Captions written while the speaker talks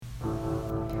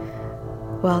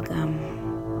Welcome.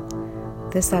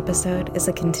 This episode is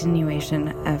a continuation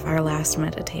of our last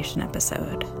meditation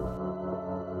episode.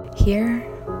 Here,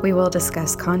 we will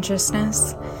discuss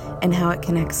consciousness and how it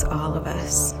connects all of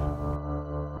us.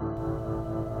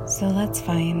 So let's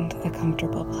find a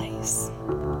comfortable place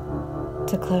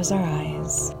to close our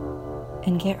eyes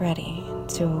and get ready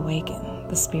to awaken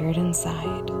the spirit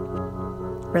inside,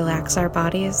 relax our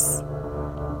bodies,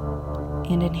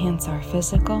 and enhance our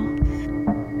physical,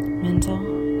 mental,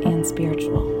 and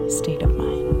spiritual state of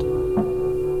mind.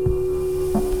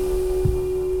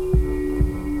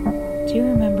 Do you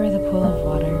remember the pool of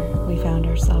water we found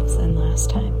ourselves in last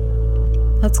time?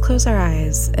 Let's close our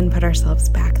eyes and put ourselves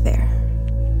back there.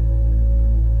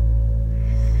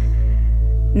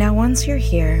 Now, once you're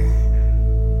here,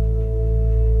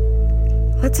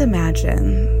 let's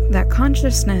imagine that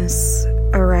consciousness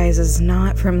arises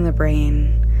not from the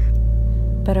brain,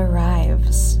 but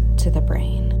arrives to the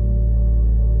brain.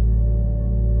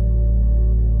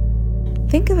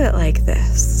 Think of it like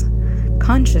this.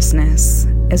 Consciousness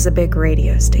is a big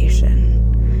radio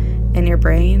station, and your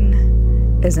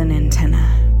brain is an antenna.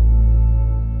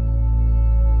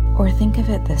 Or think of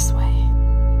it this way.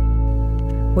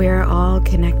 We are all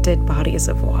connected bodies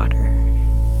of water,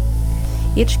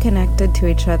 each connected to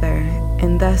each other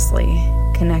and thusly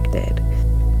connected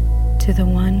to the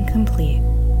one complete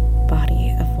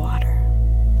body of water.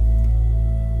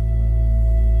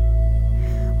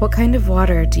 What kind of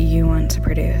water do you want to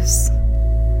produce?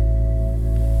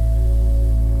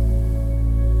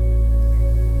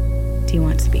 Do you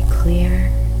want to be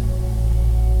clear,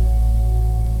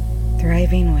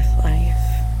 thriving with life,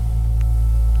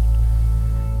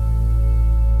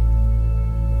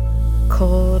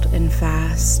 cold and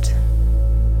fast,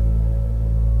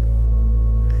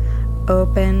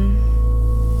 open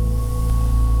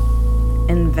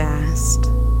and vast,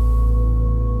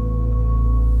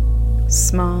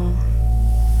 small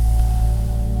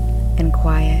and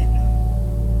quiet?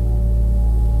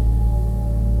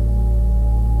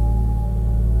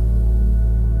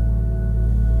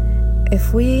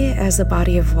 If we, as a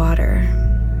body of water,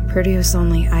 produce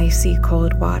only icy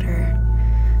cold water,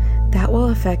 that will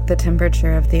affect the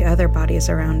temperature of the other bodies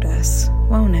around us,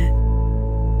 won't it?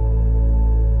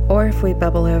 Or if we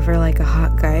bubble over like a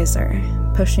hot geyser,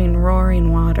 pushing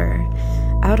roaring water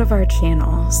out of our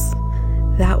channels,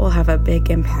 that will have a big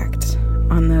impact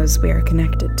on those we are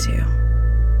connected to.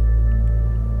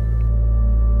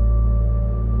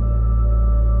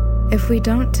 If we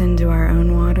don't tend to our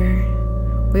own water,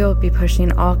 we will be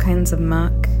pushing all kinds of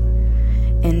muck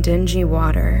and dingy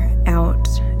water out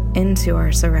into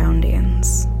our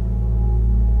surroundings.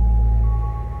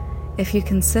 If you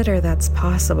consider that's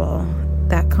possible,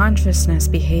 that consciousness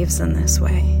behaves in this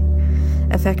way,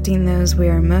 affecting those we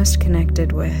are most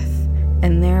connected with,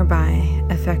 and thereby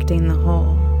affecting the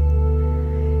whole,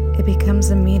 it becomes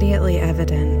immediately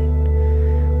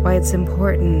evident why it's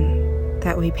important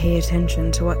that we pay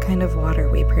attention to what kind of water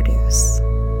we produce.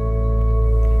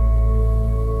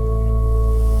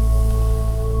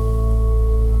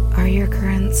 Are your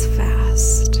currents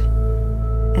fast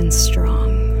and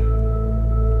strong?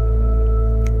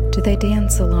 Do they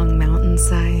dance along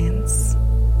mountainsides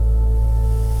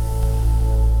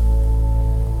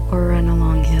or run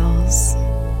along hills?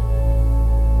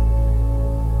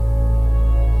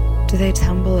 Do they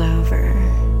tumble over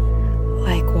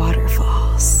like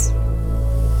waterfalls?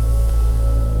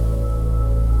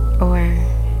 Or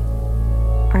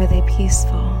are they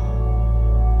peaceful,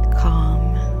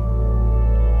 calm,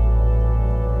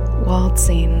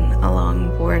 waltzing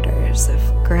along borders of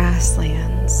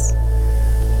grasslands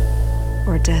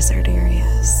or desert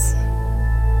areas?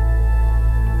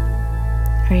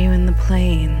 Are you in the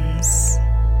plains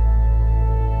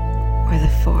or the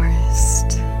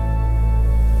forest?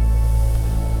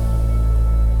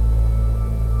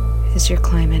 Is your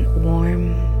climate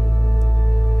warm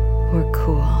or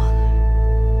cool?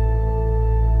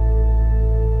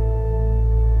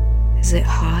 Is it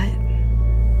hot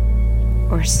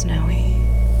or snowy?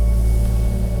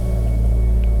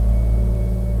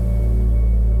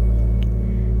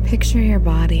 Picture your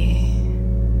body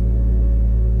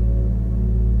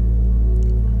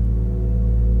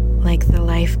like the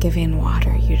life-giving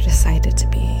water you decided to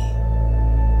be.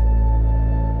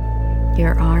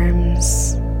 Your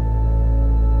arms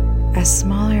as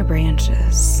smaller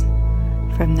branches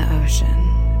from the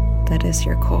ocean that is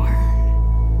your core,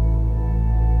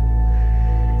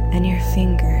 and your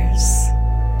fingers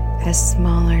as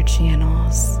smaller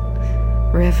channels,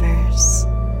 rivers,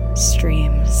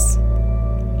 streams.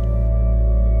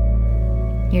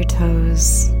 Your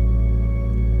toes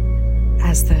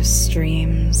as those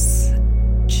streams,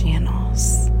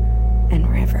 channels.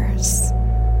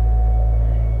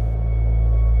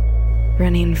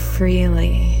 running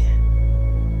freely,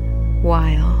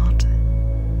 wild,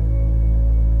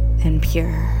 and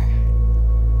pure.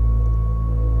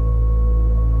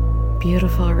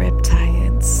 Beautiful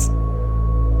riptides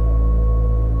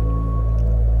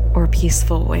or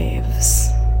peaceful waves.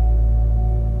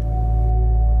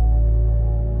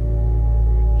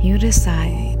 You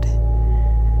decide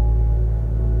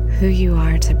who you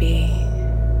are to be.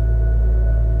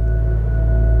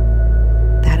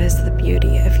 That is the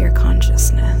beauty of your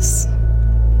consciousness.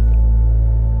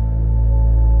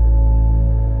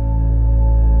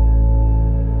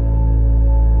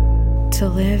 To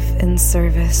live in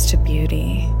service to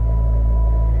beauty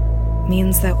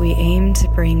means that we aim to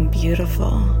bring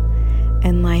beautiful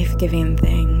and life-giving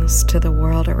things to the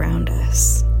world around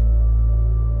us.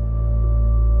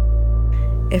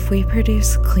 If we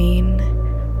produce clean,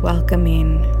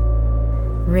 welcoming,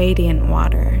 radiant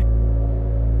water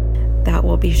that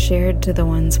will be shared to the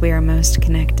ones we are most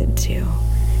connected to,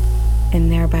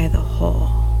 and thereby the whole,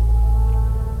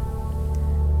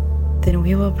 then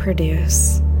we will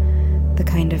produce the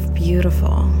kind of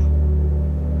beautiful,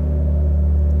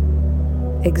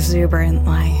 exuberant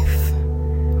life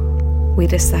we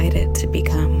decided to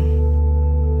become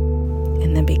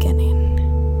in the beginning.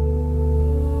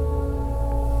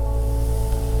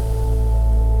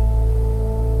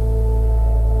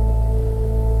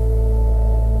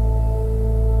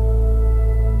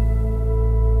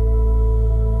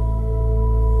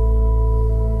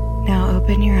 Now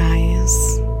open your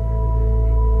eyes.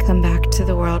 Come back to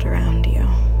the world around you.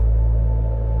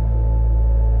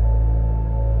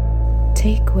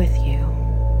 Take with you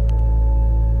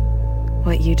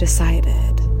what you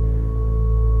decided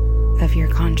of your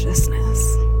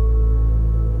consciousness.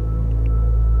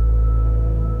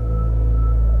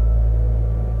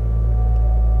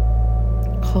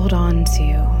 Hold on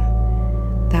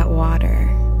to that water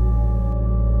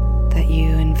that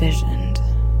you envisioned,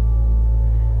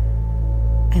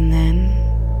 and then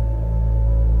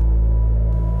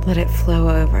let it flow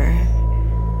over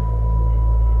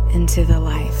into the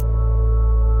life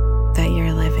that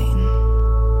you're living.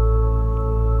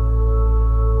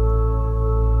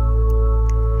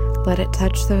 Let it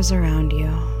touch those around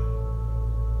you.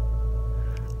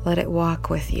 Let it walk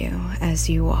with you as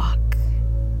you walk.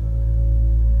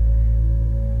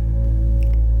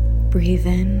 Breathe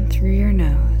in through your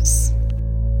nose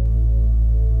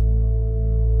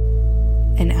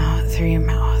and out through your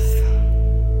mouth.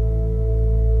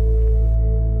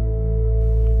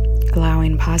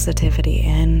 Allowing positivity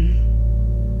in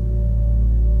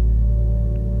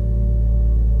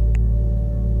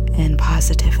and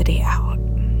positivity out.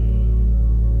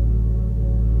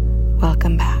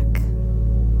 Welcome back.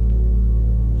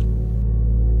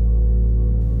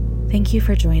 Thank you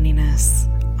for joining us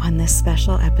on this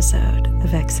special episode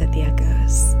of Exit the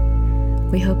Echoes.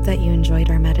 We hope that you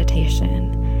enjoyed our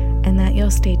meditation and that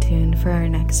you'll stay tuned for our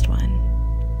next one.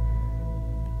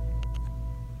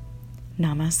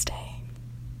 Namaste.